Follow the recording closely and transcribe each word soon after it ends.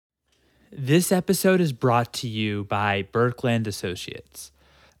This episode is brought to you by Birkland Associates.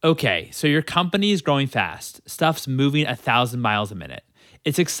 Okay, so your company is growing fast. Stuff's moving 1,000 miles a minute.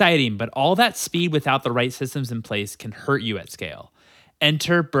 It's exciting, but all that speed without the right systems in place can hurt you at scale.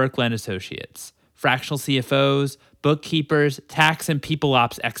 Enter Birkland Associates. Fractional CFOs, bookkeepers, tax and people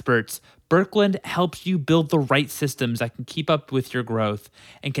ops experts, Birkland helps you build the right systems that can keep up with your growth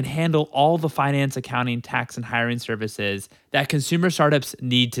and can handle all the finance, accounting, tax, and hiring services that consumer startups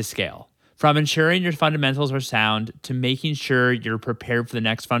need to scale. From ensuring your fundamentals are sound to making sure you're prepared for the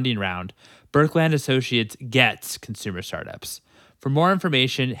next funding round, Birkland Associates gets consumer startups. For more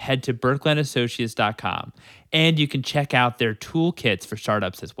information, head to birklandassociates.com, and you can check out their toolkits for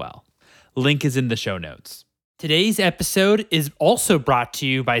startups as well. Link is in the show notes. Today's episode is also brought to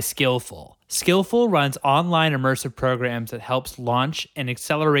you by Skillful. Skillful runs online immersive programs that helps launch and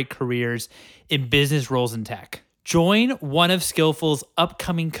accelerate careers in business roles in tech. Join one of Skillful's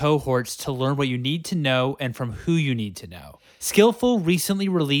upcoming cohorts to learn what you need to know and from who you need to know. Skillful recently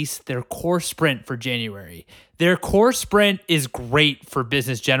released their Core Sprint for January. Their Core Sprint is great for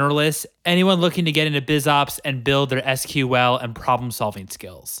business generalists, anyone looking to get into biz ops and build their SQL and problem-solving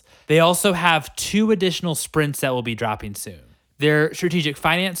skills. They also have 2 additional sprints that will be dropping soon. Their strategic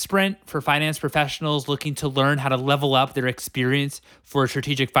finance sprint for finance professionals looking to learn how to level up their experience for a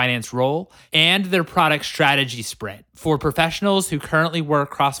strategic finance role, and their product strategy sprint for professionals who currently work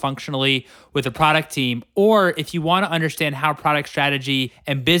cross-functionally with a product team, or if you want to understand how product strategy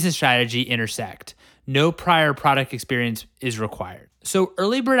and business strategy intersect. No prior product experience is required. So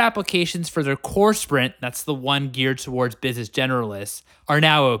early bird applications for their core sprint, that's the one geared towards business generalists, are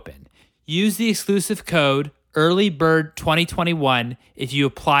now open. Use the exclusive code EARLYBIRD2021 if you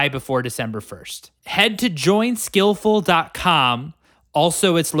apply before December 1st. Head to joinskillful.com.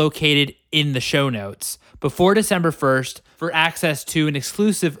 Also, it's located in the show notes before December 1st for access to an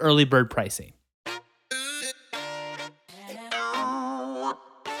exclusive early bird pricing.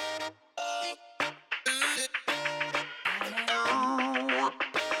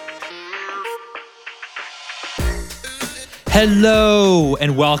 Hello,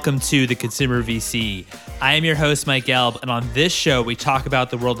 and welcome to the Consumer VC. I am your host, Mike Gelb, and on this show, we talk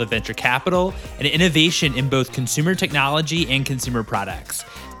about the world of venture capital and innovation in both consumer technology and consumer products.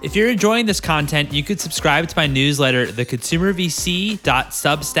 If you're enjoying this content, you could subscribe to my newsletter,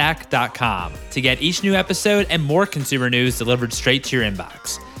 theconsumervc.substack.com, to get each new episode and more consumer news delivered straight to your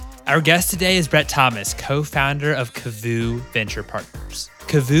inbox. Our guest today is Brett Thomas, co-founder of CAVU Venture Partners.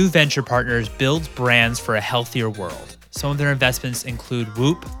 CAVU Venture Partners builds brands for a healthier world. Some of their investments include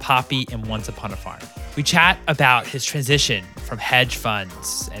Whoop, Poppy, and Once Upon a Farm. We chat about his transition from hedge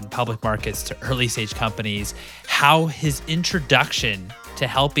funds and public markets to early stage companies, how his introduction to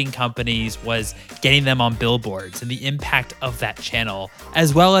helping companies was getting them on Billboards and the impact of that channel,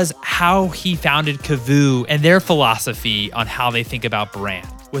 as well as how he founded CAVU and their philosophy on how they think about brand.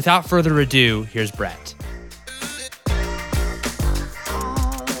 Without further ado, here's Brett.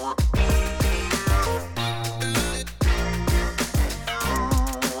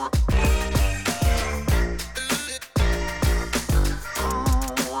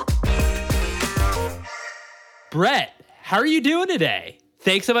 Brett, how are you doing today?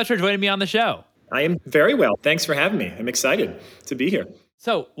 Thanks so much for joining me on the show. I am very well. Thanks for having me. I'm excited to be here.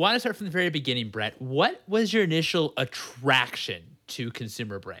 So, want to start from the very beginning, Brett. What was your initial attraction to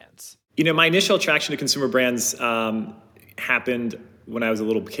consumer brands? My initial attraction to consumer brands happened when I was a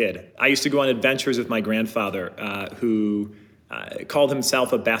little kid. I used to go on adventures with my grandfather, who called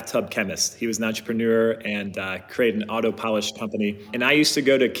himself a bathtub chemist. He was an entrepreneur and created an auto polish company. And I used to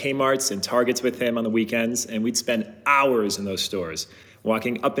go to Kmart's and Targets with him on the weekends, and we'd spend hours in those stores,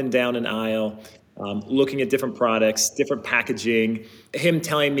 walking up and down an aisle, looking at different products, different packaging, him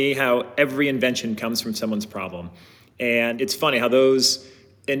telling me how every invention comes from someone's problem. And it's funny how those,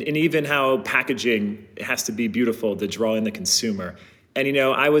 and even how packaging has to be beautiful to draw in the consumer. And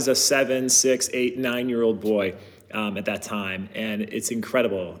I was a 7, 6, 8, 9-year-old boy at that time. And it's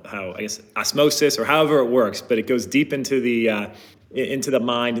incredible how, I guess, osmosis or however it works, but it goes deep into the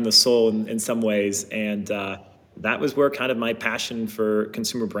mind and the soul in some ways. And that was where kind of my passion for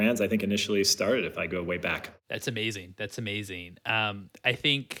consumer brands, I think, initially started, if I go way back. That's amazing. I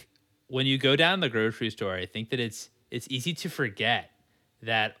think when you go down the grocery store, I think that it's easy to forget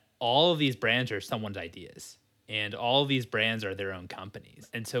that all of these brands are someone's ideas. And all of these brands are their own companies.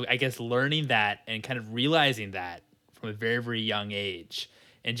 And so I guess learning that and kind of realizing that from a very, very young age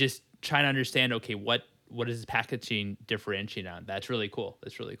and just trying to understand, okay, what is this packaging differentiating on? That's really cool.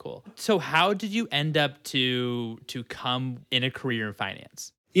 So how did you end up to come in a career in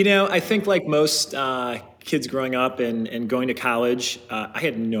finance? I think like most kids growing up and going to college, I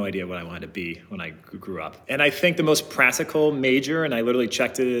had no idea what I wanted to be when I grew up. And I think the most practical major, and I literally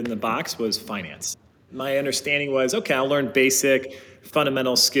checked it in the box, was finance. My understanding was, okay, I'll learn basic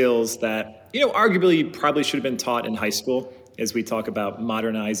fundamental skills that, arguably probably should have been taught in high school as we talk about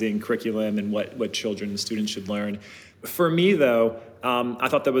modernizing curriculum and what children and students should learn. For me, though, I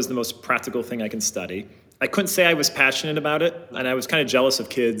thought that was the most practical thing I can study. I couldn't say I was passionate about it, and I was kind of jealous of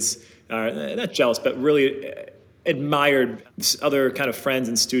kids, not jealous, but really admired other kind of friends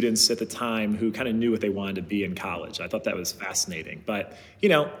and students at the time who kind of knew what they wanted to be in college. I thought that was fascinating. But,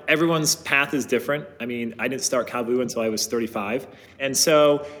 everyone's path is different. I mean, I didn't start CAVU until I was 35. And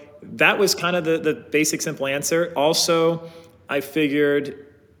so that was kind of the basic, simple answer. Also, I figured,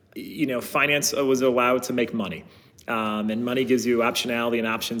 finance was allowed to make money. And money gives you optionality and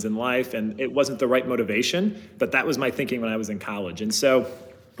options in life. And it wasn't the right motivation, but that was my thinking when I was in college. And so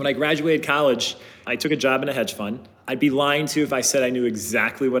when I graduated college, I took a job in a hedge fund. I'd be lying to you if I said I knew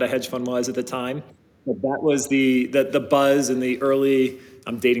exactly what a hedge fund was at the time. But that was the buzz in the early,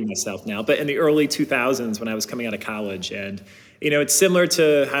 I'm dating myself now, but in the early 2000s when I was coming out of college. And, it's similar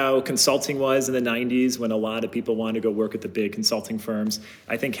to how consulting was in the 90s when a lot of people wanted to go work at the big consulting firms.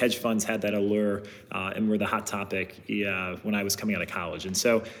 I think hedge funds had that allure and were the hot topic when I was coming out of college. And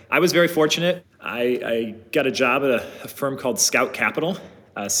so I was very fortunate. I got a job at a firm called Scout Capital.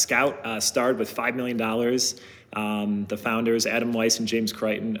 Scout started with $5 million. The founders, Adam Weiss and James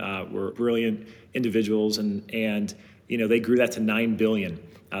Crichton, were brilliant individuals, and they grew that to $9 billion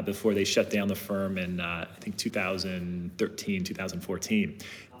before they shut down the firm in I think 2013, 2014.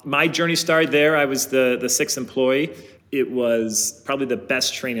 My journey started there. I was the sixth employee. It was probably the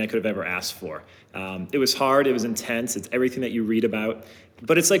best training I could have ever asked for. It was hard. It was intense. It's everything that you read about.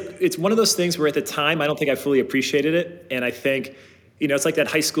 But it's one of those things where at the time I don't think I fully appreciated it, and I think it's like that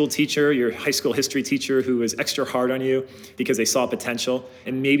high school teacher, your high school history teacher who was extra hard on you because they saw potential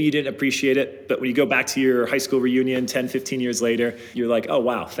and maybe you didn't appreciate it. But when you go back to your high school reunion 10, 15 years later, you're like, oh,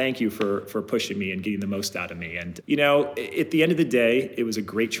 wow, thank you for pushing me and getting the most out of me. And, at the end of the day, it was a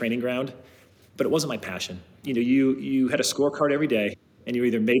great training ground, but it wasn't my passion. You had a scorecard every day and you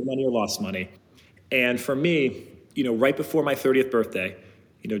either made money or lost money. And for me, right before my 30th birthday,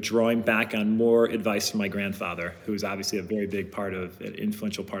 drawing back on more advice from my grandfather, who was obviously a very big part of, an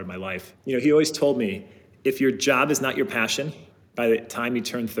influential part of my life. He always told me, if your job is not your passion, by the time you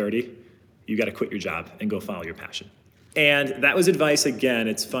turn 30, you got to quit your job and go follow your passion. And that was advice, again,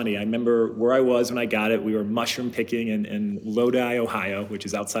 it's funny. I remember where I was when I got it. We were mushroom picking in Lodi, Ohio, which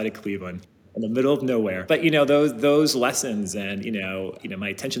is outside of Cleveland, in the middle of nowhere. But those lessons and my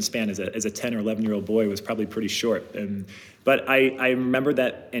attention span as a 10 or 11-year-old boy was probably pretty short. But I remember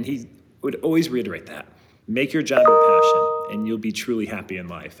that, and he would always reiterate that. Make your job your passion and you'll be truly happy in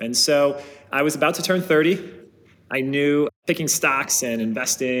life. And so I was about to turn 30. I knew picking stocks and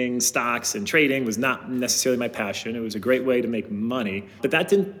investing stocks and trading was not necessarily my passion. It was a great way to make money, but that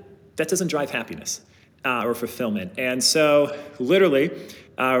doesn't drive happiness or fulfillment. And so literally,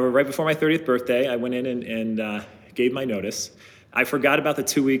 right before my 30th birthday, I went in and gave my notice. I forgot about the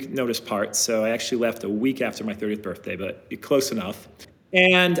 2-week notice part, so I actually left a week after my 30th birthday, but close enough.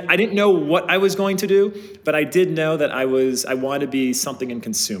 And I didn't know what I was going to do, but I did know that I wanted to be something in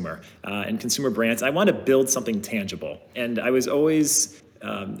consumer brands. I wanted to build something tangible. And I was always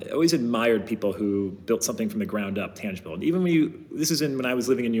admired people who built something from the ground up, tangible. And even when I was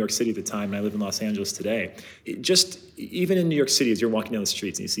living in New York City at the time, and I live in Los Angeles today, even in New York City, as you're walking down the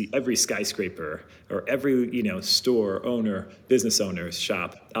streets and you see every skyscraper or every store owner, business owner's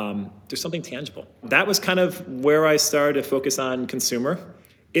shop, there's something tangible. That was kind of where I started to focus on consumer.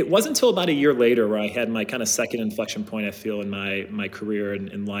 It wasn't until about a year later where I had my kind of second inflection point, I feel, in my career and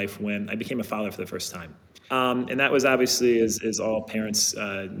in life when I became a father for the first time. And that was obviously, as all parents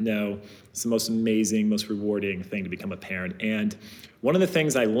know, it's the most amazing, most rewarding thing to become a parent. And one of the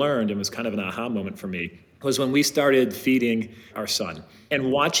things I learned, and was kind of an aha moment for me, was when we started feeding our son.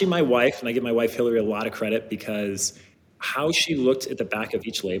 And watching my wife, and I give my wife Hillary a lot of credit because how she looked at the back of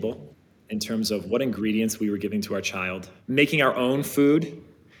each label in terms of what ingredients we were giving to our child, making our own food,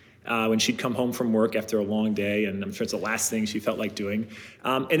 when she'd come home from work after a long day, and I'm sure it's the last thing she felt like doing.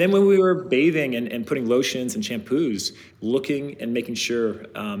 And then when we were bathing and putting lotions and shampoos, looking and making sure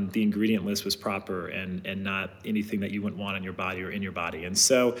the ingredient list was proper and not anything that you wouldn't want on your body or in your body. And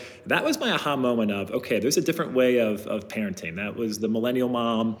so that was my aha moment of, okay, there's a different way of parenting. That was the millennial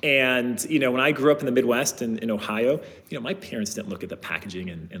mom. And, when I grew up in the Midwest in Ohio, my parents didn't look at the packaging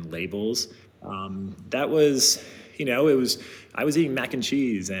and labels. That was... I was eating mac and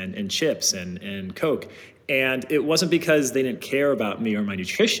cheese and chips and Coke. And it wasn't because they didn't care about me or my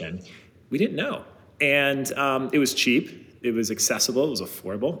nutrition. We didn't know. And it was cheap. It was accessible, it was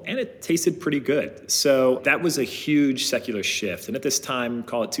affordable, and it tasted pretty good. So that was a huge secular shift. And at this time,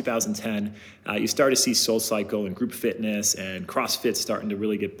 call it 2010, you start to see SoulCycle and group fitness and CrossFit starting to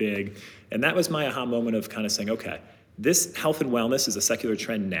really get big. And that was my aha moment of kind of saying, okay, this health and wellness is a secular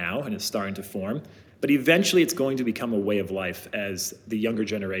trend now, and it's starting to form. But eventually, it's going to become a way of life as the younger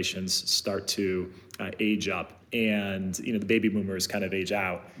generations start to age up, and the baby boomers kind of age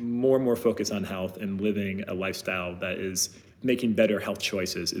out. More and more focus on health and living a lifestyle that is making better health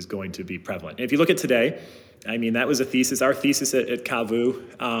choices is going to be prevalent. And if you look at today, I mean, that was a thesis. Our thesis at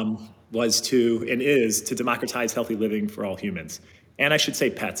CAVU was to and is to democratize healthy living for all humans. And I should say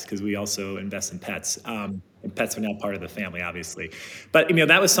pets, because we also invest in pets. And pets are now part of the family, obviously. But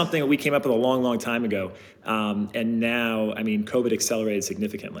that was something that we came up with a long, long time ago. And now, I mean, COVID accelerated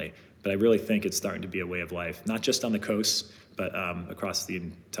significantly. But I really think it's starting to be a way of life, not just on the coast, but across the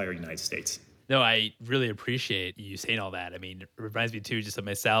entire United States. No, I really appreciate you saying all that. I mean, it reminds me too, just of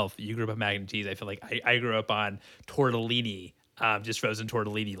myself. You grew up on mac and cheese. I feel like I grew up on tortellini, just frozen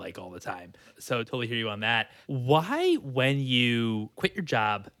tortellini like all the time. So totally hear you on that. Why, when you quit your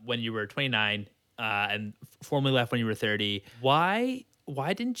job when you were 29 and formally left when you were 30, why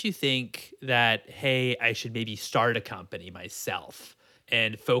didn't you think that, hey, I should maybe start a company myself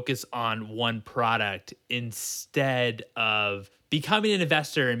and focus on one product instead of becoming an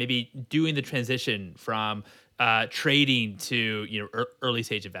investor and maybe doing the transition from trading to early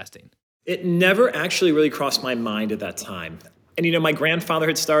stage investing? It never actually really crossed my mind at that time. And my grandfather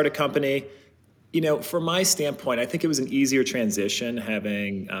had started a company. From my standpoint, I think it was an easier transition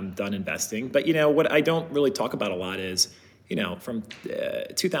having done investing. But what I don't really talk about a lot is from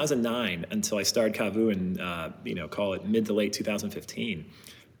 2009 until I started CAVU in, call it mid to late 2015,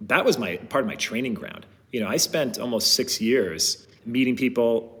 that was part of my training ground. I spent almost 6 years meeting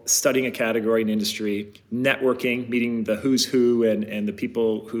people, studying a category and industry, networking, meeting the who's who and the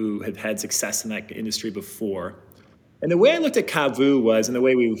people who had had success in that industry before. And the way I looked at CAVU was, and the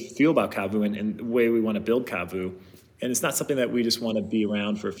way we feel about CAVU and the way we want to build CAVU, and it's not something that we just want to be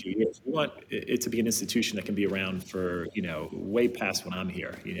around for a few years. We want it to be an institution that can be around for, way past when I'm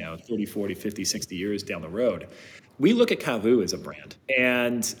here, 30, 40, 50, 60 years down the road. We look at CAVU as a brand.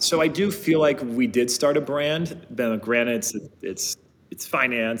 And so I do feel like we did start a brand. But granted, it's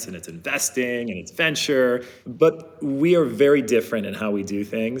finance and it's investing and it's venture, but we are very different in how we do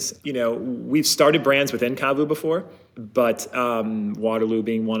things. We've started brands within CAVU before, but Waterloo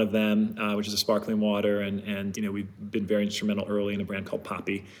being one of them, which is a sparkling water, and we've been very instrumental early in a brand called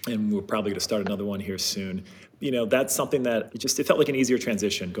Poppy, and we're probably going to start another one here soon. That's something that it felt like an easier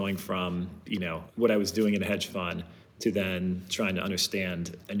transition going from what I was doing in a hedge fund to then trying to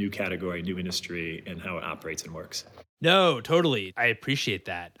understand a new category, new industry, and how it operates and works. No, totally. I appreciate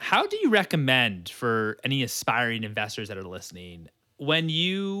that. How do you recommend for any aspiring investors that are listening, when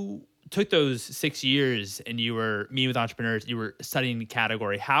you took those 6 years and you were meeting with entrepreneurs, you were studying the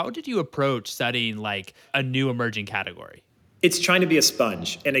category, how did you approach studying like a new emerging category? It's trying to be a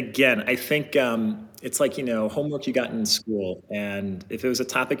sponge. And again, I think it's like, homework you got in school. And if it was a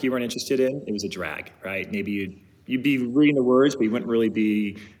topic you weren't interested in, it was a drag, right? Maybe you'd be reading the words, but you wouldn't really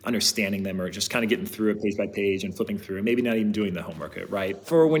be understanding them or just kind of getting through it page by page and flipping through, maybe not even doing the homework, right?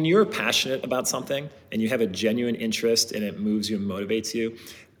 For when you're passionate about something and you have a genuine interest and it moves you and motivates you,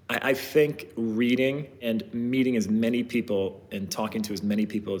 I think reading and meeting as many people and talking to as many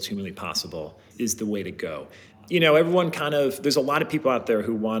people as humanly possible is the way to go. Everyone there's a lot of people out there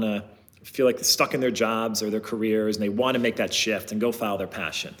who want to feel like they're stuck in their jobs or their careers, and they want to make that shift and go follow their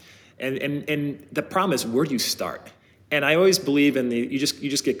passion. And the problem is, where do you start? And I always believe in you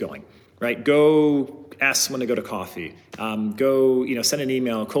just get going, right? Go ask someone to go to coffee. Go, send an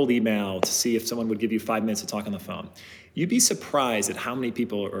email, a cold email to see if someone would give you 5 minutes to talk on the phone. You'd be surprised at how many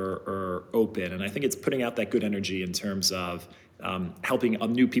people are open. And I think it's putting out that good energy in terms of helping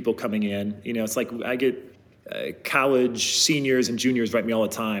new people coming in. It's like I get college seniors and juniors write me all the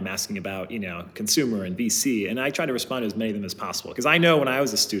time asking about, consumer and VC. And I try to respond to as many of them as possible. Because I know when I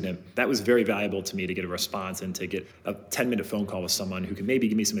was a student, that was very valuable to me to get a response and to get a 10-minute phone call with someone who could maybe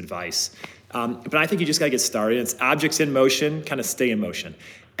give me some advice. But I think you just got to get started. It's objects in motion, kind of stay in motion.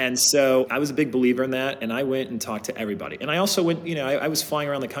 And so I was a big believer in that, and I went and talked to everybody. And I also went, I was flying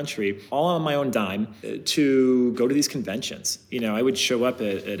around the country all on my own dime to go to these conventions. I would show up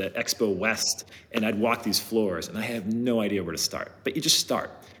at Expo West, and I'd walk these floors, and I have no idea where to start. But you just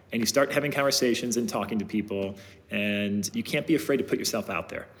start, and you start having conversations and talking to people, and you can't be afraid to put yourself out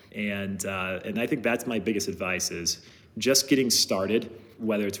there. And I think that's my biggest advice is just getting started,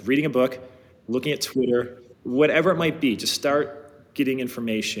 whether it's reading a book, looking at Twitter, whatever it might be. Just start getting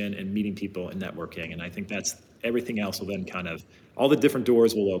information and meeting people and networking. And I think that's everything else will then kind of, all the different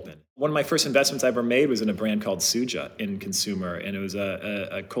doors will open. One of my first investments I ever made was in a brand called Suja in consumer, and it was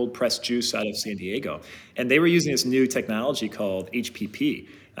a cold pressed juice out of San Diego. And they were using this new technology called HPP,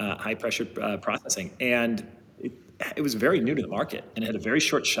 high pressure processing. And it was very new to the market and it had a very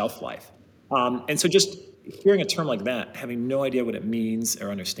short shelf life. And so just hearing a term like that, having no idea what it means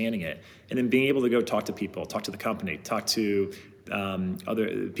or understanding it, and then being able to go talk to people, talk to the company, talk to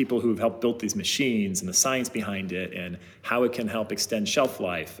other people who've helped build these machines and the science behind it and how it can help extend shelf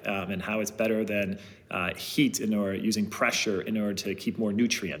life and how it's better than heat or using pressure in order to keep more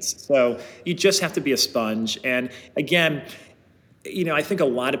nutrients. So you just have to be a sponge. And again, I think a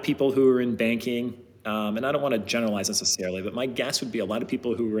lot of people who are in banking, and I don't want to generalize necessarily, but my guess would be a lot of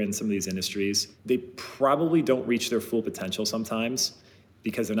people who are in some of these industries, they probably don't reach their full potential sometimes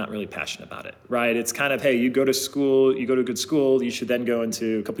because they're not really passionate about it, right? It's kind of, hey, you go to school, you go to a good school, you should then go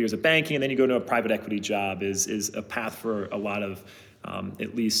into a couple years of banking, and then you go to a private equity job is a path for a lot of,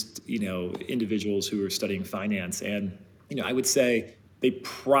 at least, individuals who are studying finance. And, I would say they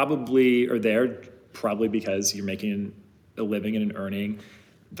probably are there probably because you're making a living and an earning.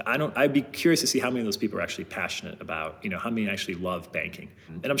 I'd be curious to see how many of those people are actually passionate about, how many actually love banking.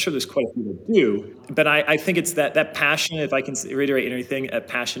 And I'm sure there's quite a few that do, but I think it's that passion, if I can reiterate anything,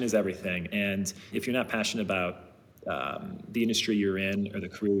 passion is everything. And if you're not passionate about the industry you're in or the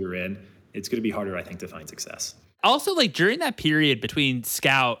career you're in, it's going to be harder, I think, to find success. Also, like during that period between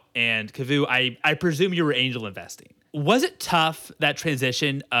Scout and CAVU, I presume you were angel investing. Was it tough, that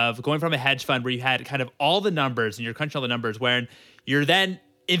transition of going from a hedge fund where you had kind of all the numbers and you're crunching all the numbers, where you're then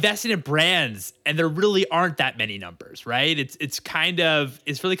investing in brands and there really aren't that many numbers, right? It's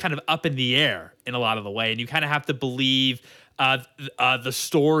really kind of up in the air in a lot of the way, and you kind of have to believe the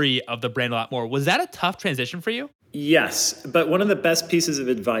story of the brand a lot more. Was that a tough transition for you? Yes, but one of the best pieces of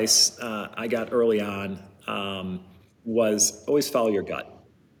advice I got early on was always follow your gut.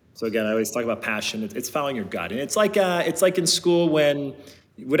 So again, I always talk about passion. It's following your gut, and it's like in school when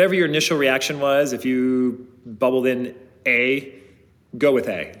whatever your initial reaction was, if you bubbled in A, go with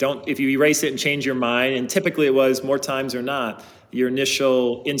A. If you erase it and change your mind, and typically it was more times or not, your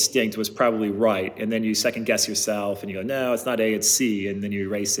initial instinct was probably right, and then you second guess yourself and you go, no, it's not A, it's C, and then you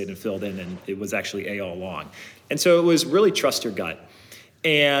erase it and fill it in, and it was actually A all along. And so it was really trust your gut.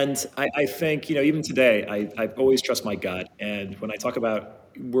 And I think, even today, I always trust my gut. And when I talk about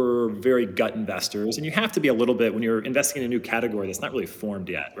we're very gut investors, and you have to be a little bit when you're investing in a new category that's not really formed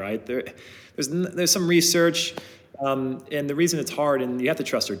yet, right? There's some research, and the reason it's hard and you have to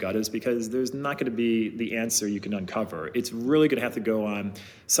trust your gut is because there's not going to be the answer you can uncover. It's really going to have to go on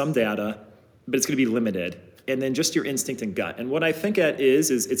some data, but it's going to be limited. And then just your instinct and gut. And what I think it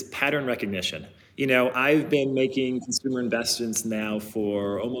is it's pattern recognition. I've been making consumer investments now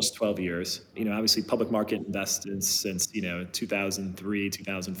for almost 12 years. Obviously public market investments since, 2003,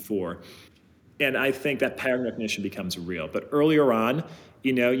 2004. And I think that pattern recognition becomes real. But earlier on,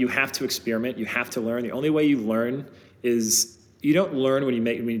 you have to experiment, you have to learn. The only way you learn is you don't learn when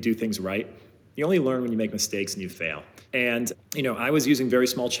you do things right. You only learn when you make mistakes and you fail. And, I was using very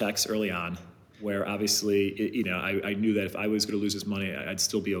small checks early on, where obviously, I knew that if I was going to lose this money, I'd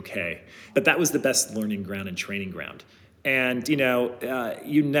still be okay. But that was the best learning ground and training ground. And,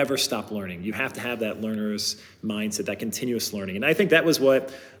 you never stop learning. You have to have that learner's mindset, that continuous learning. And I think that was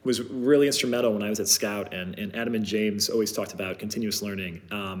what was really instrumental when I was at Scout, and Adam and James always talked about continuous learning.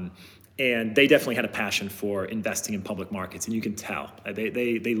 And they definitely had a passion for investing in public markets, and you can tell.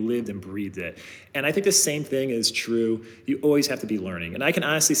 They lived and breathed it. And I think the same thing is true. You always have to be learning. And I can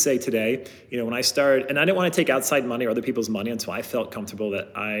honestly say today, when I started, and I didn't want to take outside money or other people's money until I felt comfortable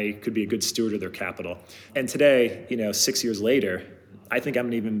that I could be a good steward of their capital. And today, 6 years later, I think I'm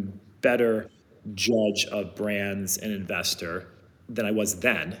an even better judge of brands and investor than I was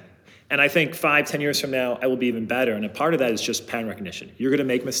then. And I think 5-10 years from now, I will be even better. And a part of that is just pattern recognition. You're going to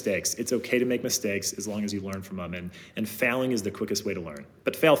make mistakes. It's okay to make mistakes as long as you learn from them. And failing is the quickest way to learn.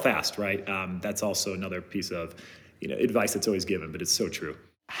 But fail fast, right? That's also another piece of advice that's always given, but it's so true.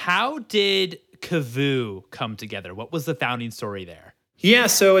 How did CAVU come together? What was the founding story there? Yeah,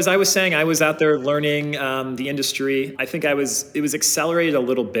 so as I was saying, I was out there learning the industry. I think it was accelerated a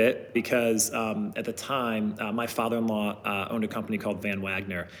little bit because at the time, my father-in-law owned a company called Van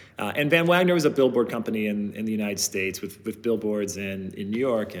Wagner. And Van Wagner was a billboard company in the United States with billboards in New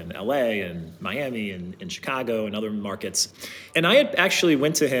York and LA and Miami and Chicago and other markets. And I had actually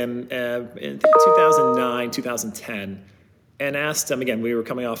went to him in 2009, 2010, and asked them again. We were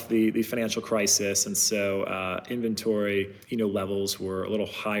coming off the financial crisis, and so inventory levels were a little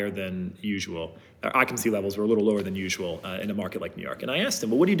higher than usual. Our occupancy levels were a little lower than usual in a market like New York. And I asked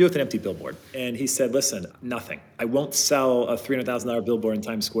him, well, what do you do with an empty billboard? And he said, listen, nothing. I won't sell a $300,000 billboard in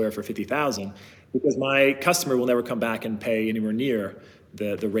Times Square for $50,000 because my customer will never come back and pay anywhere near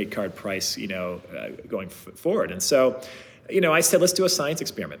the rate card price, going forward. And so, I said, let's do a science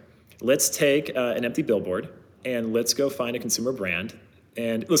experiment. Let's take an empty billboard and let's go find a consumer brand.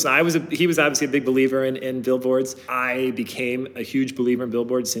 And listen, he was obviously a big believer in billboards. I became a huge believer in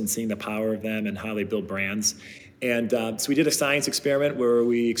billboards since seeing the power of them and how they build brands. And so we did a science experiment where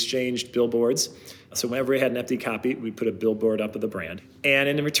we exchanged billboards. So whenever we had an empty copy, we put a billboard up of the brand. And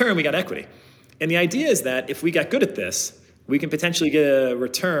in return, we got equity. And the idea is that if we got good at this, we can potentially get a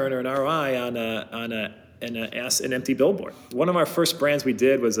return or an ROI on an empty billboard. One of our first brands we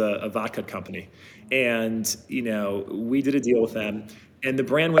did was a vodka company. And, we did a deal with them. And the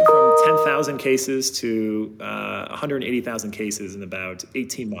brand went from 10,000 cases to 180,000 cases in about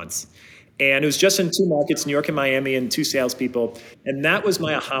 18 months. And it was just in 2 markets, New York and Miami, and 2 salespeople. And that was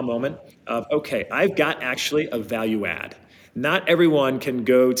my aha moment of, okay, I've got actually a value add. Not everyone can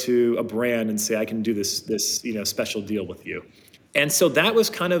go to a brand and say, I can do this special deal with you. And so that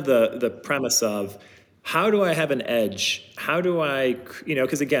was kind of the premise of, how do I have an edge? How do I,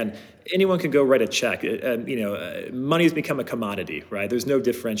 because again, anyone can go write a check. Money has become a commodity, right? There's no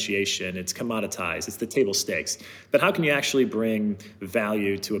differentiation. It's commoditized. It's the table stakes. But how can you actually bring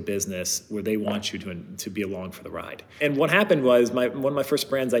value to a business where they want you to be along for the ride? And what happened was one of my first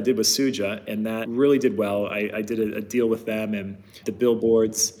brands I did was Suja, and that really did well. I did a deal with them, and the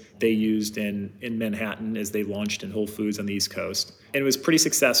billboards they used in Manhattan as they launched in Whole Foods on the East Coast. And it was pretty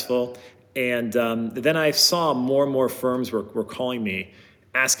successful. And then I saw more and more firms were calling me,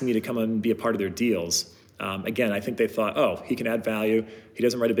 asking me to come and be a part of their deals. Again, I think they thought, oh, he can add value. He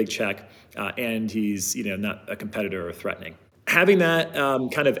doesn't write a big check, and he's not a competitor or threatening. Having that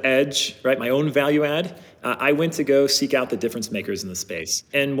kind of edge, right, my own value add, I went to go seek out the difference makers in the space.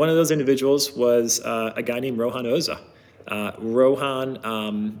 And one of those individuals was a guy named Rohan Oza.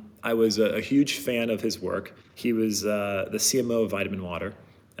 Rohan, I was a huge fan of his work. He was the CMO of Vitamin Water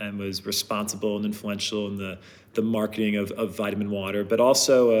and was responsible and influential in the marketing of Vitamin Water, but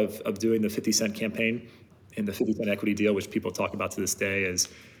also of doing the 50 Cent campaign and the 50 Cent equity deal, which people talk about to this day as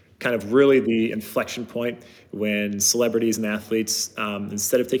kind of really the inflection point when celebrities and athletes,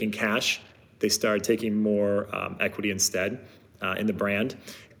 instead of taking cash, they started taking more equity instead in the brand.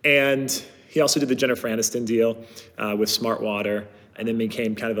 And he also did the Jennifer Aniston deal with Smart Water, and then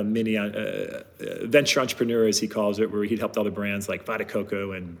became kind of a mini venture entrepreneur, as he calls it, where he'd helped other brands like Vita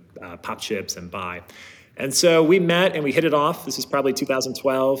Coco and Pop Chips and Bai. And so we met and we hit it off. This is probably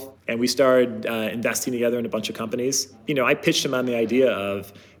 2012, and we started investing together in a bunch of companies. I pitched him on the idea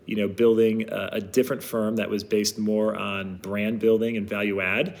of building a different firm that was based more on brand building and value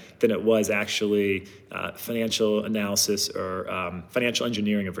add than it was actually financial analysis or financial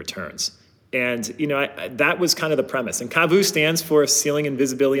engineering of returns. And that was kind of the premise. And CAVU stands for Ceiling and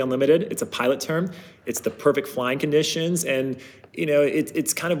Visibility Unlimited. It's a pilot term. It's the perfect flying conditions, and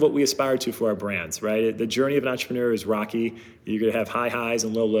it's kind of what we aspire to for our brands, right? The journey of an entrepreneur is rocky. You're going to have high highs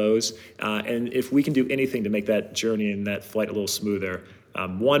and low lows, and if we can do anything to make that journey and that flight a little smoother,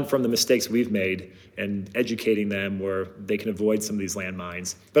 one, from the mistakes we've made and educating them where they can avoid some of these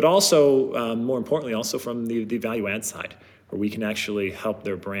landmines, but also, more importantly, also from the value add side, where we can actually help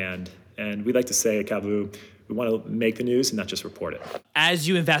their brand. And we like to say at CAVU, we want to make the news and not just report it. As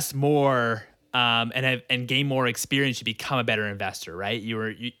you invest more and gain more experience, you become a better investor, right?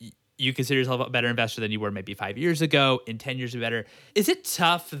 You consider yourself a better investor than you were maybe 5 years ago. In 10 years, you're better. Is it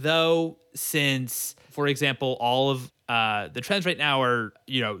tough though, since, for example, all of the trends right now are,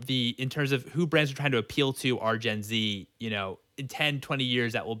 in terms of who brands are trying to appeal to are Gen Z, in 10, 20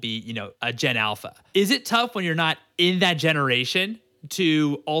 years, that will be, a Gen Alpha. Is it tough when you're not in that generation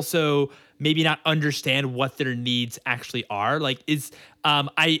to also maybe not understand what their needs actually are? Like,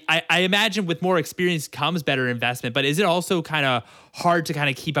 I imagine with more experience comes better investment, but is it also kind of hard to kind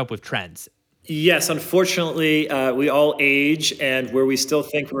of keep up with trends? Yes, unfortunately, we all age, and where we still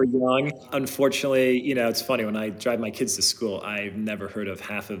think we're young, unfortunately, it's funny, when I drive my kids to school, I've never heard of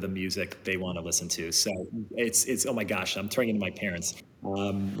half of the music they want to listen to. So it's oh my gosh, I'm turning into my parents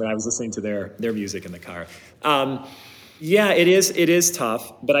when I was listening to their music in the car. Yeah, it is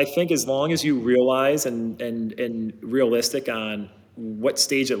tough, but I think as long as you realize and realistic on what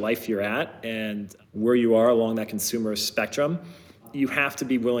stage of life you're at and where you are along that consumer spectrum, you have to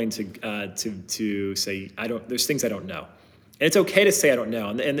be willing to say, there's things I don't know. And it's okay to say I don't know.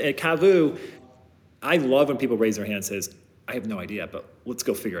 And at CAVU, I love when people raise their hand and says, I have no idea, but let's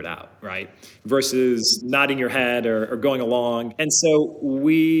go figure it out, right? Versus nodding your head or going along. And so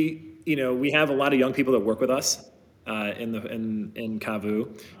we have a lot of young people that work with us in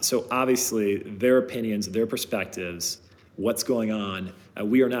CAVU. So obviously, their opinions, their perspectives, what's going on,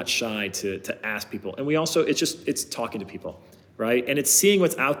 we are not shy to ask people. And we also, it's talking to people, right? And it's seeing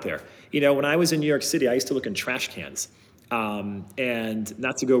what's out there. When I was in New York City, I used to look in trash cans. And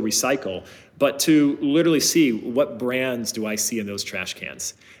not to go recycle, but to literally see what brands do I see in those trash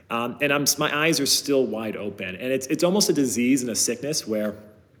cans. And my eyes are still wide open. And it's almost a disease and a sickness where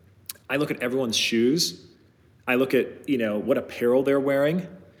I look at everyone's shoes. I look at, what apparel they're wearing.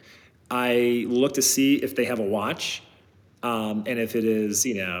 I look to see if they have a watch. And if it is,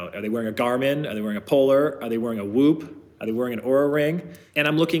 are they wearing a Garmin? Are they wearing a Polar? Are they wearing a Whoop? Are they wearing an Oura ring? And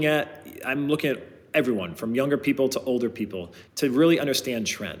I'm looking at everyone from younger people to older people to really understand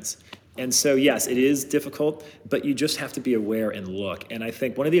trends. And so, yes, it is difficult, but you just have to be aware and look. And I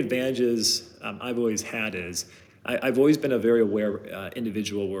think one of the advantages I've always had is I've always been a very aware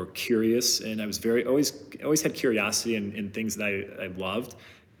individual. We're curious, and I was always had curiosity in things that I loved.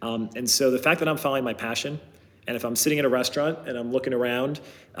 And so the fact that I'm following my passion, and if I'm sitting in a restaurant and I'm looking around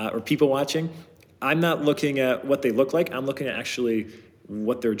or people watching, I'm not looking at what they look like. I'm looking at actually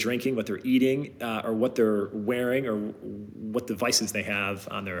what they're drinking, what they're eating, or what they're wearing, or what devices they have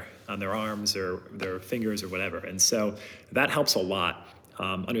on their arms or their fingers or whatever. And so that helps a lot.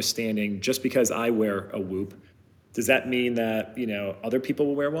 Understanding just because I wear a Whoop, does that mean that other people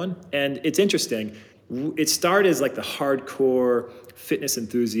will wear one? And it's interesting. It started as like the hardcore fitness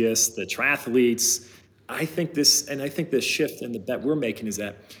enthusiasts, the triathletes. I think the shift that we're making is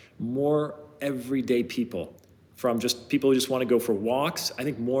that more everyday people, from just people who just want to go for walks, I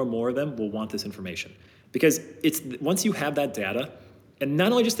think more and more of them will want this information. Because once you have that data, and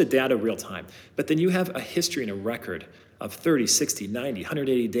not only just the data real time, but then you have a history and a record of 30, 60, 90,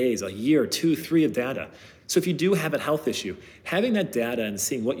 180 days, a year, 2, 3 of data. So if you do have a health issue, having that data and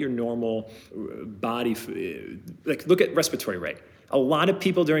seeing what your normal body, like look at respiratory rate. A lot of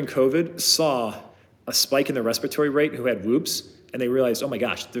people during COVID saw a spike in their respiratory rate who had Whoops, and they realized, oh my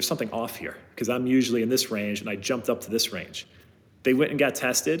gosh, there's something off here because I'm usually in this range and I jumped up to this range. They went and got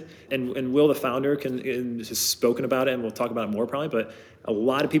tested, and Will, the founder, has spoken about it, and we'll talk about it more probably, but a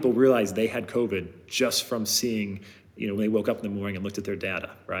lot of people realized they had COVID just from seeing, when they woke up in the morning and looked at their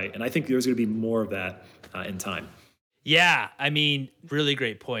data, right? And I think there's going to be more of that in time. Yeah, I mean, really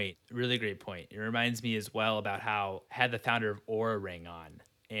great point. Really great point. It reminds me as well about how I had the founder of Oura Ring on,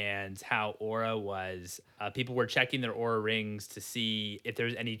 and how Oura was, people were checking their Oura rings to see if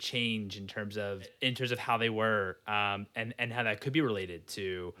there's any change in terms of how they were, and how that could be related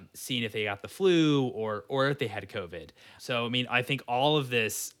to seeing if they got the flu or if they had COVID. So, I mean, I think all of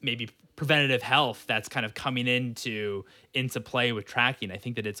this maybe preventative health that's kind of coming into play with tracking. I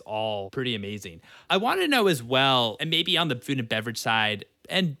think that it's all pretty amazing. I want to know as well, and maybe on the food and beverage side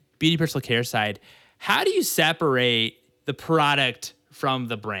and beauty personal care side, how do you separate the product from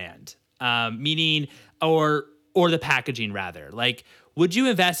the brand, meaning, or the packaging rather? Like, would you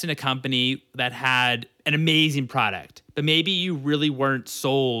invest in a company that had an amazing product, but maybe you really weren't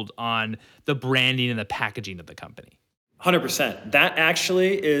sold on the branding and the packaging of the company? 100%. That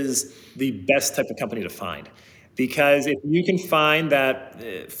actually is the best type of company to find. Because if you can find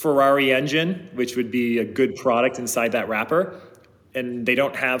that Ferrari engine, which would be a good product inside that wrapper, and they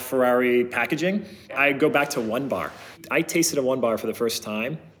don't have Ferrari packaging, I go back to One Bar. I tasted a One Bar for the first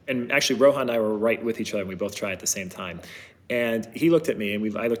time, and actually Rohan and I were right with each other, and we both tried at the same time. And he looked at me,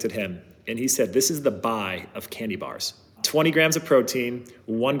 and I looked at him, and he said, "This is the buy of candy bars. 20 grams of protein,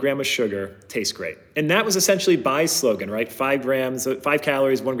 1 gram of sugar, tastes great." And that was essentially Buy's slogan, right? 5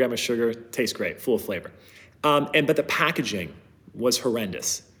 calories, 1 gram of sugar, tastes great, full of flavor. But the packaging was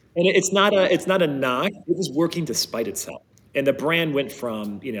horrendous. And it's not a knock, it was working despite itself. And the brand went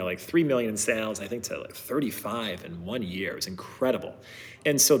from, like 3 million in sales, I think, to like 35 in 1 year. It was incredible.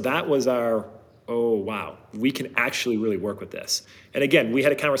 And so that was oh, wow, we can actually really work with this. And again, we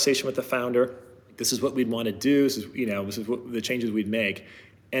had a conversation with the founder. This is what we'd want to do. This is what the changes we'd make.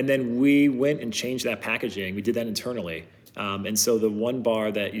 And then we went and changed that packaging. We did that internally. And so the One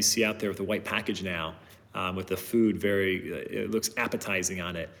Bar that you see out there with the white package now, with the food it looks appetizing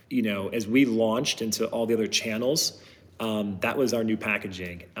on it. As we launched into all the other channels, that was our new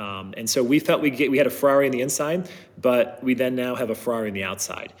packaging. And so we felt we had a Ferrari on the inside, but we then now have a Ferrari on the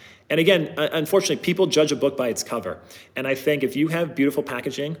outside. And again, unfortunately, people judge a book by its cover. And I think if you have beautiful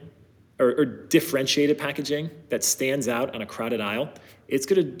packaging or differentiated packaging that stands out on a crowded aisle, it's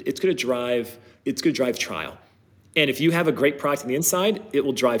gonna drive trial. And if you have a great product on the inside, it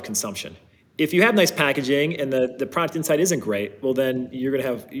will drive consumption. If you have nice packaging and the product inside isn't great, well, then you're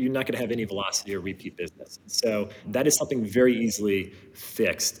not gonna have any velocity or repeat business. So that is something very easily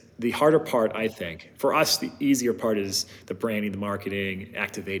fixed. The harder part, I think, for us, the easier part is the branding, the marketing,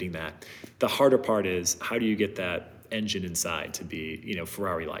 activating that. The harder part is how do you get that engine inside to be,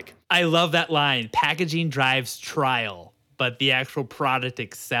 Ferrari-like? I love that line. Packaging drives trial, but the actual product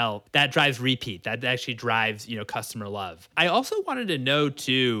itself, that drives repeat. That actually drives, customer love. I also wanted to know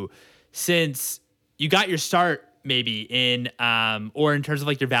too, since you got your start maybe in or in terms of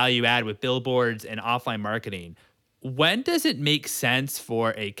like your value add with billboards and offline marketing, when does it make sense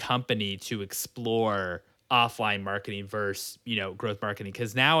for a company to explore offline marketing versus growth marketing?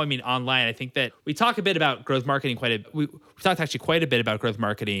 Because now, I mean, online, I think that we talk a bit about growth marketing. We talked actually quite a bit about growth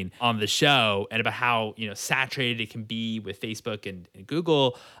marketing on the show and about how saturated it can be with Facebook and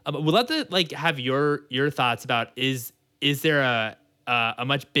Google. We'd love to like have your thoughts about is there a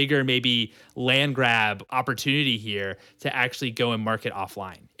much bigger maybe land grab opportunity here to actually go and market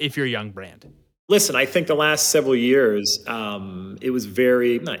offline if you're a young brand? Listen, I think the last several years, it was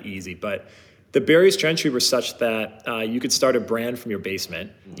very, not easy, but the barriers to entry were such that you could start a brand from your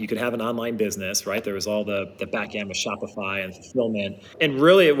basement. You could have an online business, right? There was all the back end with Shopify and fulfillment. And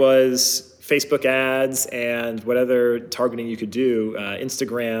really, it was Facebook ads and whatever targeting you could do,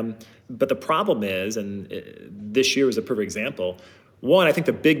 Instagram. But the problem is, and this year was a perfect example, one, I think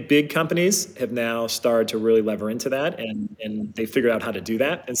the big companies have now started to really lever into that, and they figured out how to do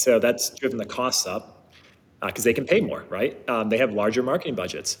that. And so that's driven the costs up because they can pay more, right? They have larger marketing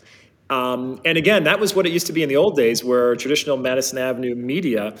budgets. And again, that was what it used to be in the old days, where traditional Madison Avenue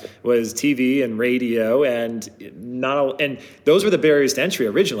media was TV and radio, and and those were the barriers to entry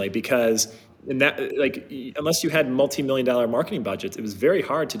originally because in that, like, unless you had multi-million-dollar marketing budgets, it was very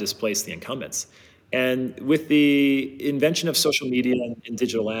hard to displace the incumbents. And with the invention of social media and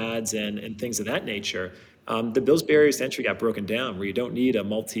digital ads and things of that nature, those barriers to entry got broken down where you don't need a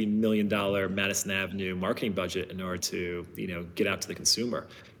multi-million-dollar Madison Avenue marketing budget in order to, get out to the consumer.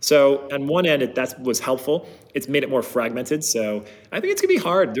 So on one end, that was helpful. It's made it more fragmented. So I think it's gonna be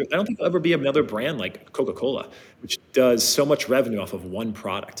hard. I don't think there'll ever be another brand like Coca-Cola, which does so much revenue off of one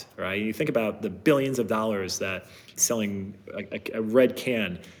product, right? You think about the billions of dollars that selling a red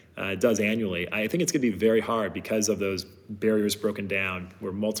can does annually. I think it's going to be very hard because of those barriers broken down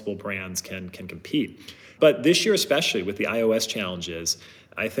where multiple brands can compete. But this year, especially with the iOS challenges,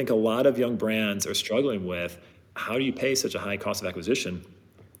 I think a lot of young brands are struggling with how do you pay such a high cost of acquisition?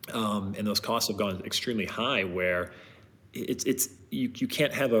 And those costs have gone extremely high where you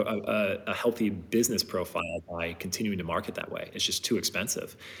can't have a healthy business profile by continuing to market that way. It's just too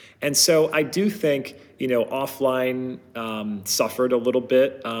expensive. And so I do think, offline suffered a little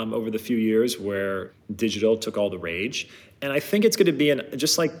bit over the few years where digital took all the rage. And I think it's going to be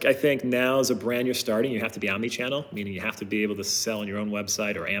just like I think now as a brand you're starting, you have to be omni-channel, meaning you have to be able to sell on your own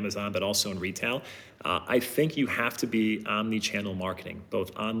website or Amazon, but also in retail. I think you have to be omni-channel marketing,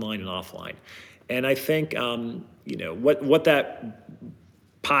 both online and offline. And I think, what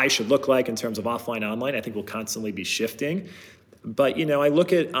that pie should look like in terms of offline, online, I think will constantly be shifting. But, I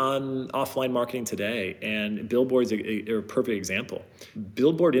look at on offline marketing today, and billboards are a perfect example.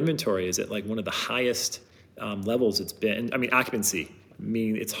 Billboard inventory is at like one of the highest levels it's been. I mean, occupancy. I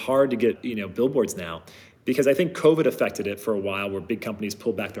mean, it's hard to get, billboards now. Because I think COVID affected it for a while where big companies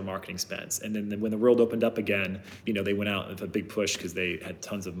pulled back their marketing spends. And then when the world opened up again, they went out with a big push because they had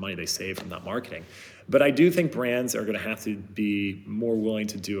tons of money they saved from that marketing. But I do think brands are going to have to be more willing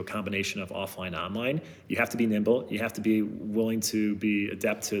to do a combination of offline and online. You have to be nimble. You have to be willing to be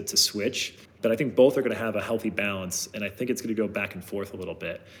adept to switch. But I think both are going to have a healthy balance, and I think it's going to go back and forth a little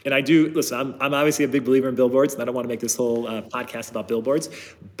bit. And I do, listen, I'm obviously a big believer in billboards, and I don't want to make this whole podcast about billboards,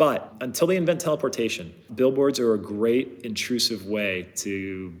 but until they invent teleportation, billboards are a great intrusive way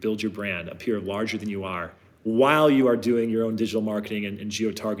to build your brand, appear larger than you are, while you are doing your own digital marketing and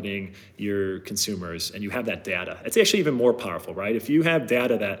geo-targeting your consumers, and you have that data. It's actually even more powerful, right? If you have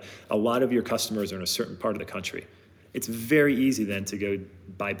data that a lot of your customers are in a certain part of the country, it's very easy then to go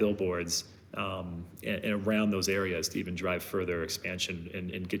buy billboards and around those areas to even drive further expansion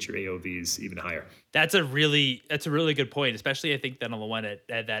and get your AOVs even higher. That's a really good point, especially I think that on the one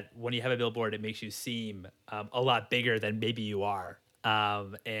that when you have a billboard, it makes you seem a lot bigger than maybe you are.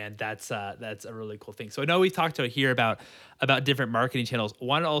 And that's a really cool thing. So I know we talked here about different marketing channels. I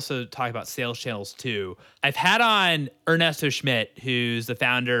want to also talk about sales channels too. I've had on Ernesto Schmidt, who's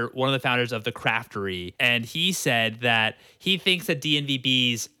one of the founders of the Craftery, and he said that he thinks that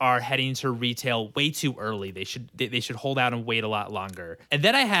DNVBs are heading to retail way too early. They should hold out and wait a lot longer. And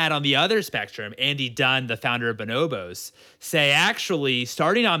then I had on the other spectrum, Andy Dunn, the founder of Bonobos, say actually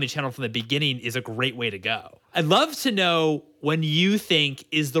starting omnichannel from the beginning is a great way to go. I'd love to know when you think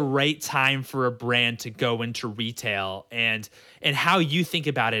is the right time for a brand to go into retail, and how you think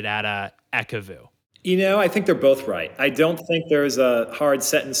about it at CAVU. I think they're both right. I don't think there's a hard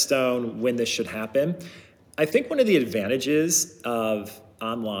set in stone when this should happen. I think one of the advantages of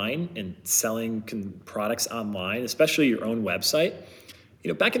online and selling products online, especially your own website,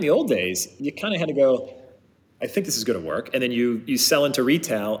 back in the old days, you kind of had to go, I think this is going to work. And then you sell into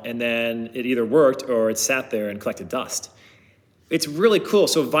retail, and then it either worked or it sat there and collected dust. It's really cool.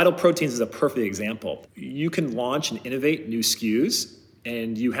 So Vital Proteins is a perfect example. You can launch and innovate new SKUs,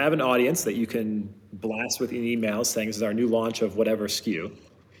 and you have an audience that you can blast with emails saying this is our new launch of whatever SKU.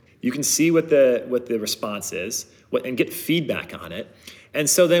 You can see what the response is, and get feedback on it. And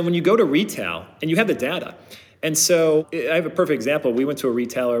so then when you go to retail, and you have the data. And so I have a perfect example. We went to a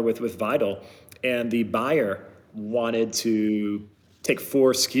retailer with Vital, and the buyer wanted to take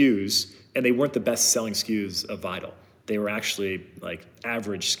 4 SKUs, and they weren't the best selling SKUs of Vital. They were actually like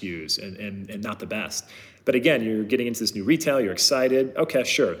average SKUs and not the best. But again, you're getting into this new retail, you're excited. Okay,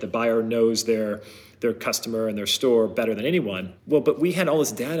 sure, the buyer knows their customer and their store better than anyone. Well, but we had all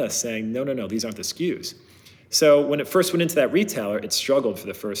this data saying, no, these aren't the SKUs. So when it first went into that retailer, it struggled for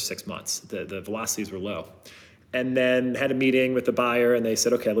the first 6 months. The velocities were low. And then had a meeting with the buyer, and they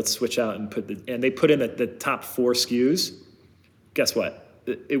said, okay, let's switch out and they put in the top 4 SKUs. Guess what?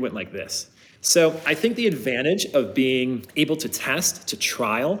 It went like this. So I think the advantage of being able to test, to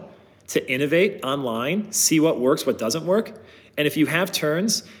trial, to innovate online, see what works, what doesn't work. And if you have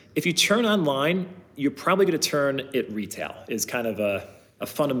turns, if you turn online, you're probably going to turn at retail is kind of a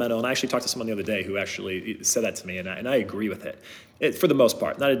fundamental. And I actually talked to someone the other day who actually said that to me, and I agree with it. For the most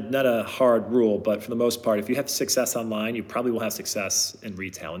part, not a hard rule, but for the most part, if you have success online, you probably will have success in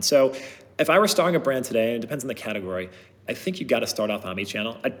retail. And so if I were starting a brand today, and it depends on the category, I think you got to start off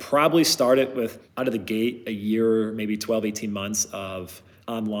omnichannel. I'd probably start it with out of the gate a year, maybe 12, 18 months of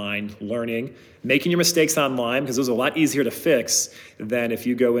online learning, making your mistakes online, because those are a lot easier to fix than if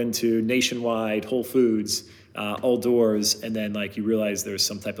you go into nationwide Whole Foods, all doors, and then like you realize there's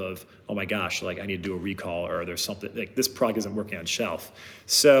some type of, oh my gosh, like I need to do a recall, or there's something like this product isn't working on shelf.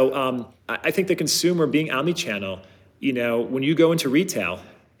 So I think the consumer being omnichannel, when you go into retail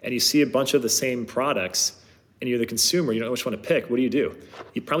and you see a bunch of the same products, and you're the consumer, you don't know which one to pick, what do?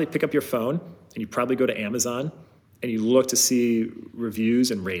 You probably pick up your phone, and you probably go to Amazon, and you look to see reviews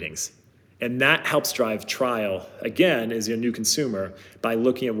and ratings. And that helps drive trial, again, as a new consumer, by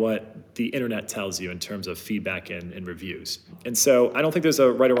looking at what the internet tells you in terms of feedback and reviews. And so I don't think there's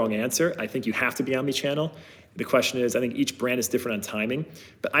a right or wrong answer. I think you have to be omnichannel. The question is, I think each brand is different on timing,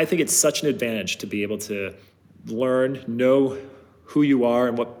 but I think it's such an advantage to be able to learn, know who you are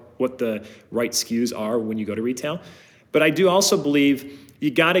and what the right SKUs are when you go to retail. But I do also believe you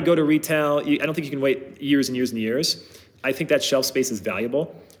got to go to retail. I don't think you can wait years and years and years. I think that shelf space is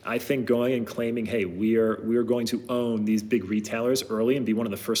valuable. I think going and claiming, hey, we are going to own these big retailers early and be one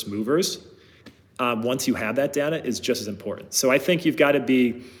of the first movers, once you have that data, is just as important. So I think you've got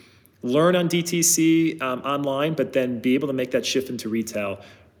to learn on DTC online, but then be able to make that shift into retail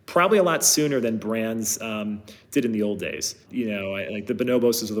probably a lot sooner than brands did in the old days. Like the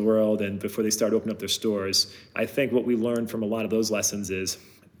Bonobos of the world, and before they started opening up their stores, I think what we learned from a lot of those lessons is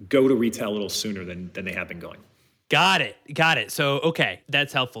go to retail a little sooner than they have been going. Got it. So, okay,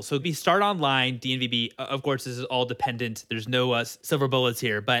 that's helpful. So we start online, DNVB, of course, this is all dependent. There's no silver bullets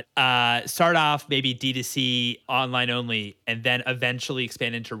here, but start off maybe D2C online only, and then eventually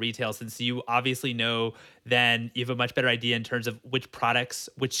expand into retail, since you obviously know then you have a much better idea in terms of which products,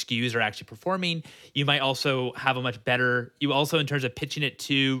 which SKUs are actually performing. You might also have a much better, in terms of pitching it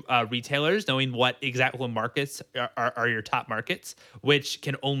to retailers, knowing what exactly markets are your top markets, which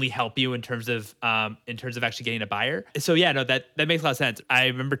can only help you in terms of actually getting a buyer. So yeah, no, that makes a lot of sense. I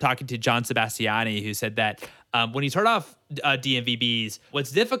remember talking to John Sebastiani, who said that when you start off DNVBs,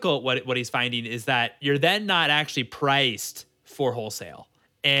 what's difficult, what he's finding is that you're then not actually priced for wholesale.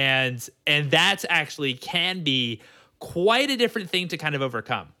 And that's actually can be quite a different thing to kind of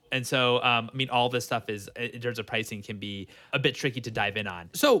overcome. And so, all this stuff is, in terms of pricing, can be a bit tricky to dive in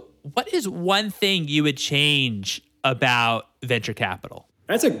on. So what is one thing you would change about venture capital?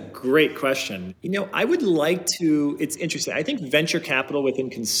 That's a great question. I would like to, it's interesting. I think venture capital within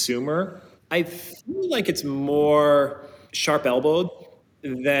consumer, I feel like it's more sharp elbowed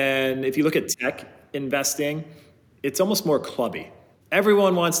than if you look at tech investing, it's almost more clubby.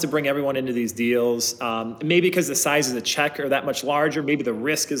 Everyone wants to bring everyone into these deals. Maybe because the size of the check are that much larger. Maybe the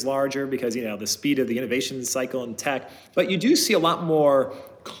risk is larger because the speed of the innovation cycle in tech. But you do see a lot more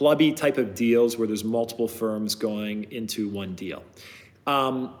clubby type of deals where there's multiple firms going into one deal.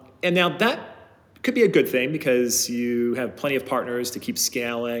 And now that could be a good thing because you have plenty of partners to keep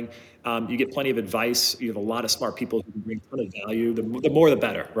scaling. You get plenty of advice. You have a lot of smart people who can bring a ton of value. The more, the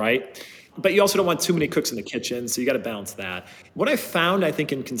better, right? But you also don't want too many cooks in the kitchen, so you got to balance that. What I found, I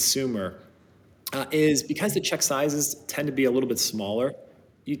think, in consumer is because the check sizes tend to be a little bit smaller,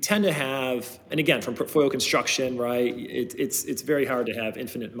 you tend to have, and again, from portfolio construction, right? It's very hard to have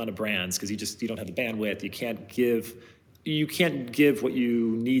infinite amount of brands because you don't have the bandwidth. You can't give what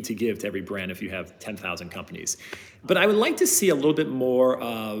you need to give to every brand if you have 10,000 companies. But I would like to see a little bit more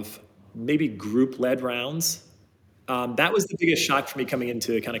of maybe group-led rounds. That was the biggest shock for me coming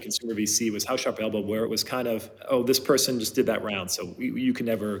into kind of consumer VC was how sharp elbow, where it was kind of, oh, this person just did that round, so you can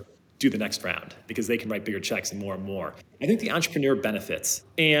never do the next round because they can write bigger checks and more and more. I think the entrepreneur benefits.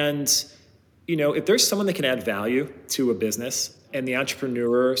 And, if there's someone that can add value to a business and the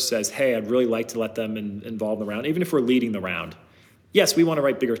entrepreneur says, hey, I'd really like to let them involve in the round, even if we're leading the round. Yes, we want to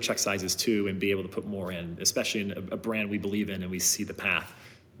write bigger check sizes too and be able to put more in, especially in a brand we believe in and we see the path.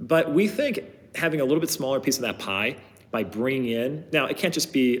 But we think having a little bit smaller piece of that pie by bringing in, now it can't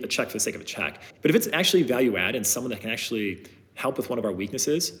just be a check for the sake of a check, but if it's actually value add and someone that can actually help with one of our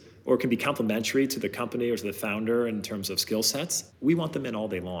weaknesses or can be complementary to the company or to the founder in terms of skill sets, we want them in all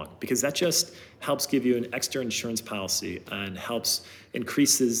day long because that just helps give you an extra insurance policy and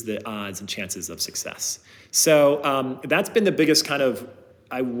increases the odds and chances of success. So that's been the biggest kind of,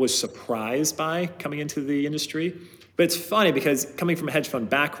 I was surprised by coming into the industry. But it's funny because coming from a hedge fund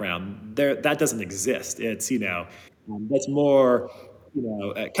background, that doesn't exist. It's, that's more,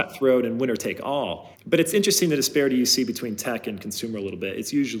 cutthroat and winner take all. But it's interesting the disparity you see between tech and consumer a little bit.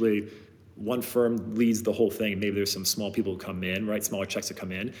 It's usually one firm leads the whole thing. Maybe there's some small people who come in, right? Smaller checks that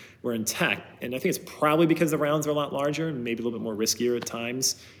come in. We're in tech, and I think it's probably because the rounds are a lot larger and maybe a little bit more riskier at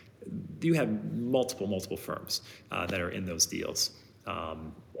times. You have multiple firms that are in those deals,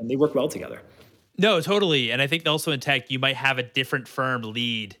 and they work well together. No, totally. And I think also in tech, you might have a different firm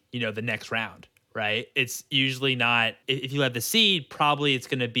lead, the next round, right? It's usually not, if you have the seed, probably it's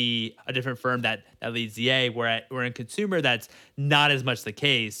going to be a different firm that leads the A, where in consumer, that's not as much the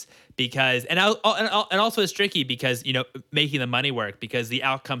case because, and also it's tricky because, making the money work because the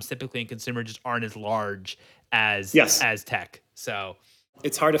outcomes typically in consumer just aren't as large as Yes. as tech. So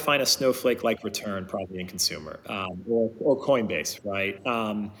it's hard to find a snowflake-like return probably in consumer or Coinbase, right?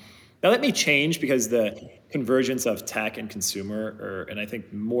 Now that may change because the convergence of tech and consumer, and I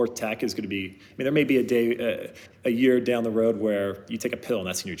think more tech is going to be. There may be a year down the road where you take a pill and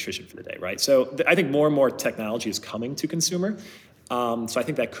that's your nutrition for the day, right? So I think more and more technology is coming to consumer. So I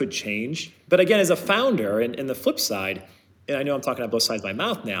think that could change. But again, as a founder, and the flip side, and I know I'm talking out both sides of my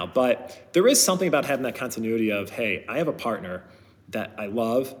mouth now, but there is something about having that continuity of, hey, I have a partner that I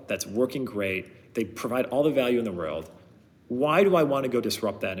love, that's working great. They provide all the value in the world. Why do I want to go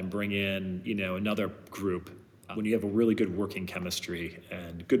disrupt that and bring in, another group when you have a really good working chemistry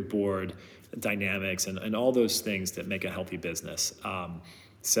and good board dynamics and all those things that make a healthy business? And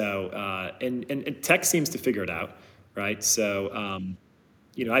tech seems to figure it out, right? So,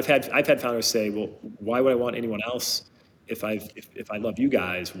 I've had founders say, well, why would I want anyone else if I love you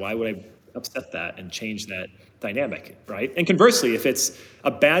guys? Why would I upset that and change that dynamic, right? And conversely, if it's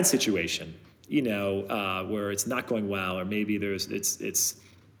a bad situation, where it's not going well, or maybe there's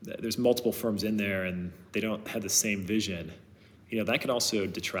multiple firms in there and they don't have the same vision, that can also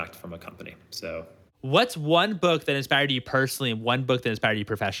detract from a company. So, what's one book that inspired you personally and one book that inspired you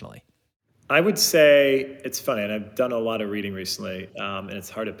professionally? I would say it's funny, and I've done a lot of reading recently, and it's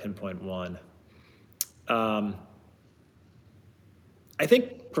hard to pinpoint one. I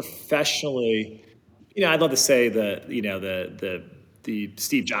think professionally, I'd love to say the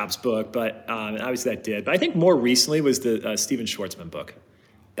Steve Jobs book, but obviously that did. But I think more recently was the Steven Schwartzman book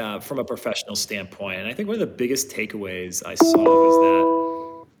from a professional standpoint. And I think one of the biggest takeaways I saw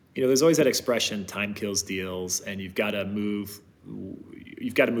was that, there's always that expression, time kills deals, and you've got to move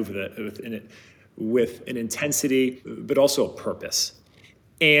with an intensity, but also a purpose.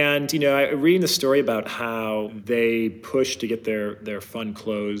 And, reading the story about how they pushed to get their fund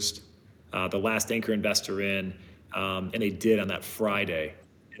closed, the last anchor investor in, and they did on that Friday.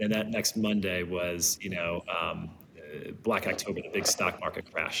 And then that next Monday was, Black October, the big stock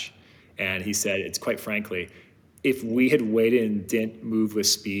market crash. And he said, it's quite frankly, if we had waited and didn't move with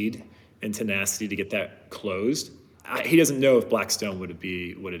speed and tenacity to get that closed, he doesn't know if Blackstone would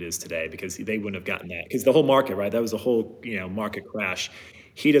be what it is today, because they wouldn't have gotten that. Because the whole market, right? That was the whole, market crash.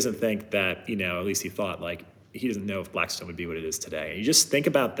 He doesn't think that, at least he thought, like, he doesn't know if Blackstone would be what it is today. And you just think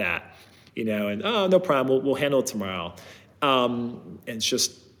about that, and no problem, we'll handle it tomorrow. And it's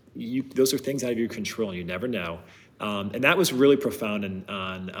just, those are things out of your control, and you never know. And that was really profound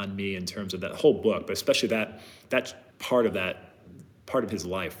on me in terms of that whole book, but especially that part of his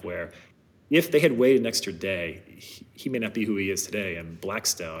life, where if they had waited an extra day, he may not be who he is today, and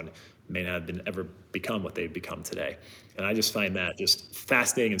Blackstone may not have ever become what they've become today. And I just find that just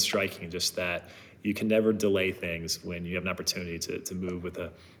fascinating and striking, just that you can never delay things when you have an opportunity to move with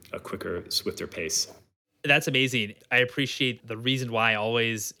a quicker, swifter pace. That's amazing. I appreciate the reason why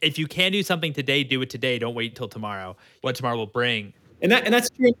always, if you can do something today, do it today. Don't wait until tomorrow, what tomorrow will bring. And that's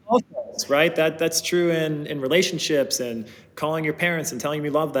true in all things, right? That's true in relationships, and calling your parents and telling them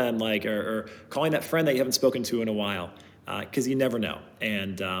you love them, or calling that friend that you haven't spoken to in a while, because you never know.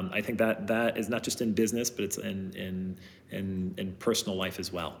 And I think that is not just in business, but it's in personal life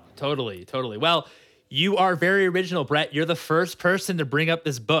as well. Totally. Well, you are very original, Brett. You're the first person to bring up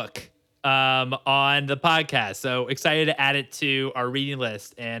this book on the podcast. So excited to add it to our reading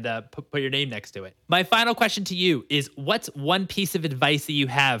list and put your name next to it. My final question to you is, what's one piece of advice that you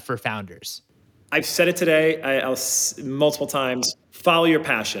have for founders? I've said it today, I'll multiple times. Follow your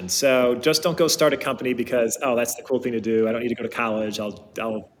passion. So just don't go start a company because, that's the cool thing to do. I don't need to go to college.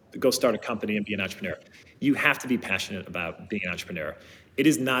 I'll go start a company and be an entrepreneur. You have to be passionate about being an entrepreneur. It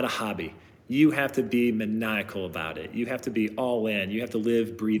is not a hobby. You have to be maniacal about it. You have to be all in. You have to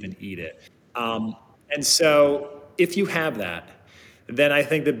live, breathe, and eat it. And so if you have that, then I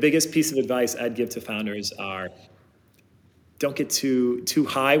think the biggest piece of advice I'd give to founders are, don't get too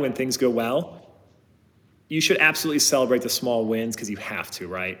high when things go well. You should absolutely celebrate the small wins, because you have to,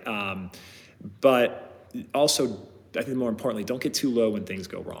 right? But also, I think more importantly, don't get too low when things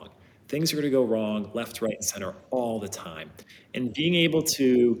go wrong. Things are going to go wrong left, right, and center all the time. And being able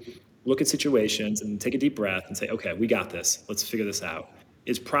to look at situations and take a deep breath and say, okay, we got this. Let's figure this out,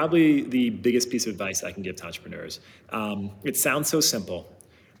 is probably the biggest piece of advice I can give to entrepreneurs. It sounds so simple,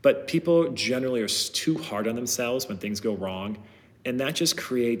 but people generally are too hard on themselves when things go wrong. And that just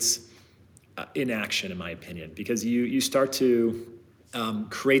creates inaction, in my opinion, because you start to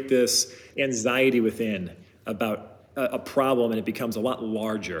create this anxiety within about a problem, and it becomes a lot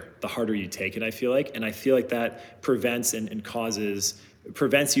larger the harder you take it, I feel like. And I feel like that prevents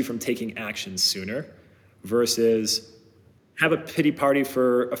prevents you from taking action sooner, versus have a pity party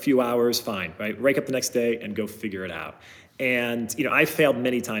for a few hours, fine, right? Wake up the next day and go figure it out. And, I failed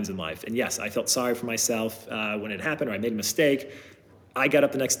many times in life. And yes, I felt sorry for myself when it happened, or I made a mistake. I got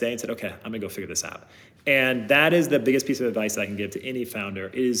up the next day and said, okay, I'm gonna go figure this out. And that is the biggest piece of advice I can give to any founder.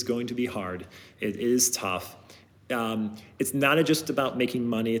 It is going to be hard. It is tough. It's not just about making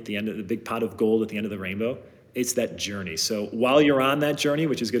money at the end of the big pot of gold at the end of the rainbow. It's that journey. So while you're on that journey,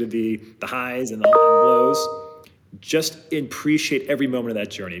 which is going to be the highs and the lows, just appreciate every moment of that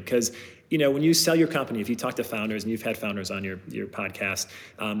journey. Because, when you sell your company, if you talk to founders, and you've had founders on your podcast,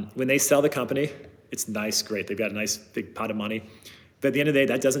 when they sell the company, it's nice, great. They've got a nice big pot of money. But at the end of the day,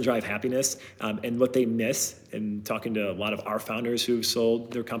 that doesn't drive happiness. And what they miss, in talking to a lot of our founders who've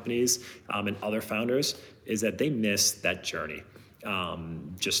sold their companies and other founders, is that they miss that journey.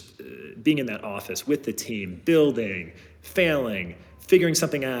 Just being in that office with the team, building, failing, figuring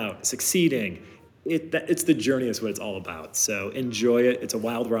something out, succeeding. It's the journey is what it's all about. So enjoy it. It's a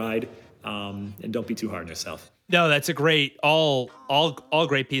wild ride, and don't be too hard on yourself. No, that's a great, all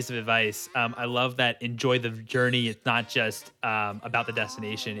great piece of advice. I love that. Enjoy the journey. It's not just about the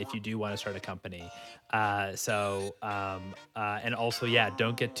destination if you do want to start a company. And also,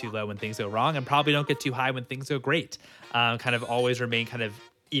 don't get too low when things go wrong, and probably don't get too high when things go great. Kind of always remain kind of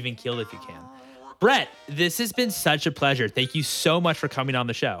even keeled if you can. Brett, this has been such a pleasure. Thank you so much for coming on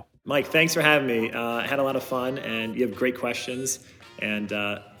the show. Mike, thanks for having me. I had a lot of fun, and you have great questions, and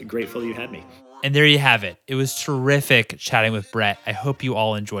grateful you had me. And there you have it. It was terrific chatting with Brett. I hope you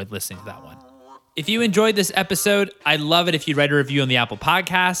all enjoyed listening to that one. If you enjoyed this episode, I'd love it if you'd write a review on the Apple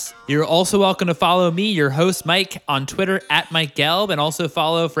Podcasts. You're also welcome to follow me, your host, Mike, on Twitter @MikeGelb, and also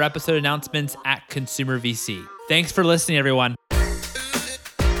follow for episode announcements @ConsumerVC. Thanks for listening, everyone.